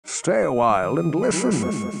Stay a while and listen.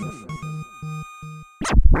 Hiryuu.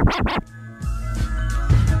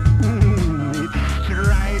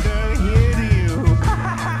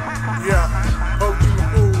 Yeah, hope you a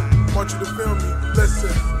fool, want you to feel me.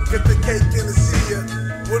 Listen, get the cake and to see ya.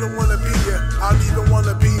 Wouldn't wanna be ya, I don't even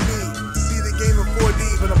wanna be me. See the game in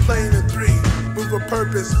 4D, but I'm playing in 3. Move with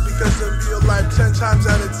purpose, because in real life 10 times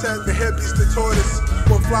out of 10, the hippies the tortoise.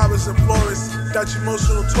 With flowers and florists, that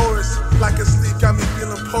emotional tourist. Like a sleep got me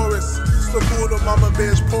feeling porous. Still food on Mama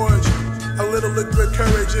Bear's porridge. A little liquid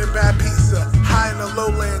courage and bad pizza. High in the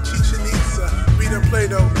lowland, Chichen Itza. Reading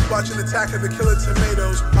Plato, watching Attack of the Killer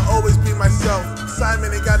Tomatoes. I always be myself.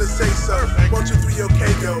 Simon ain't gotta say so. 1, 2, 3,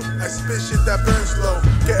 okay go. I spit shit that burns slow.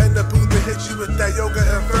 Get in the booth and hit you with that yoga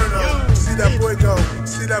inferno. See that boy go,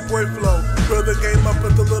 see that boy flow. Build the game up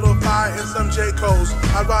with a little fire and some J. Cole's.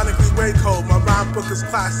 Ironically way cold, my rhyme book is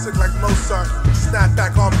classic like Mozart. Snap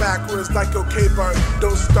back on backwards like okay Bart.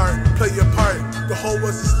 Don't start, play your part. The whole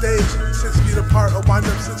was a stage, 6 feet apart. I'll wind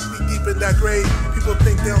up 6 feet deep in that grave. People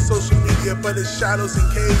think they on social media, but it's shadows and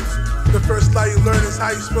caves. The first lie you learn is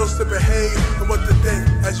how you're supposed to behave and what to think.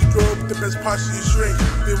 As you grow up, the best parts of you shrink.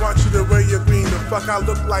 They want you to wear your green. The fuck I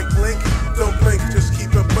look like Blink? Don't blink, just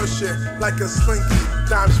keep it pushing like a slinky.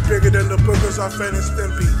 Dimes bigger than the boogers off Ren and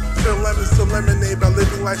Stimpy. Turn lemons to lemonade by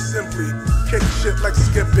living life simply. Kick shit like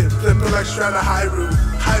Skip It, flip it like Strata Hiryuu.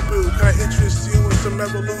 Hi boo, can I interest you in some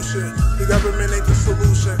revolution? The government ain't the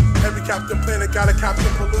solution. Every Captain Planet got a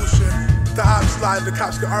Captain Pollution. The ops slide, the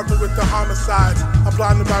cops get armed with the homicides. I'm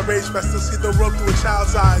blinded by rage, but I still see the world through a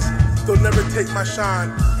child's eyes. They'll never take my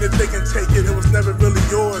shine. If they can take it, it was never really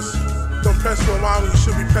yours. Don't press rewind when you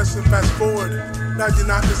should be pressing fast forward.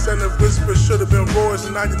 99% of whispers should have been roars,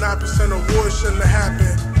 and 99% of wars shouldn't have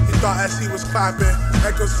happened. He thought as he was clapping,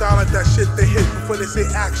 echoes sound like that shit they hit before they say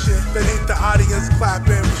action. That ain't the audience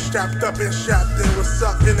clapping. We strapped up and strapped in. What's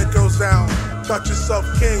up? And it goes down. Thought yourself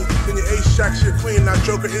king, then your ace shacks your queen. Now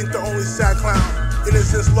Joker ain't the only sad clown.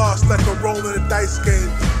 Innocence lost like a roll in a dice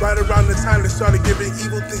game. Right around the time they started giving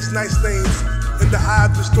evil things nice names. In the eye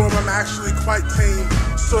of the storm, I'm actually quite tame.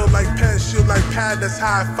 Sword like pen, shield like pad, that's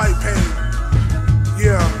how I fight pain.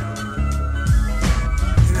 Yeah.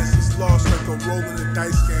 Innocence lost like a roll in a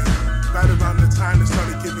dice game. Right around the time they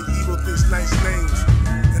started giving evil things nice names.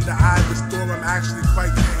 In the eye of the storm, I'm actually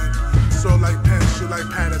quite tame. Sword like pen, shield like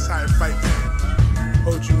pad, that's how I fight pain.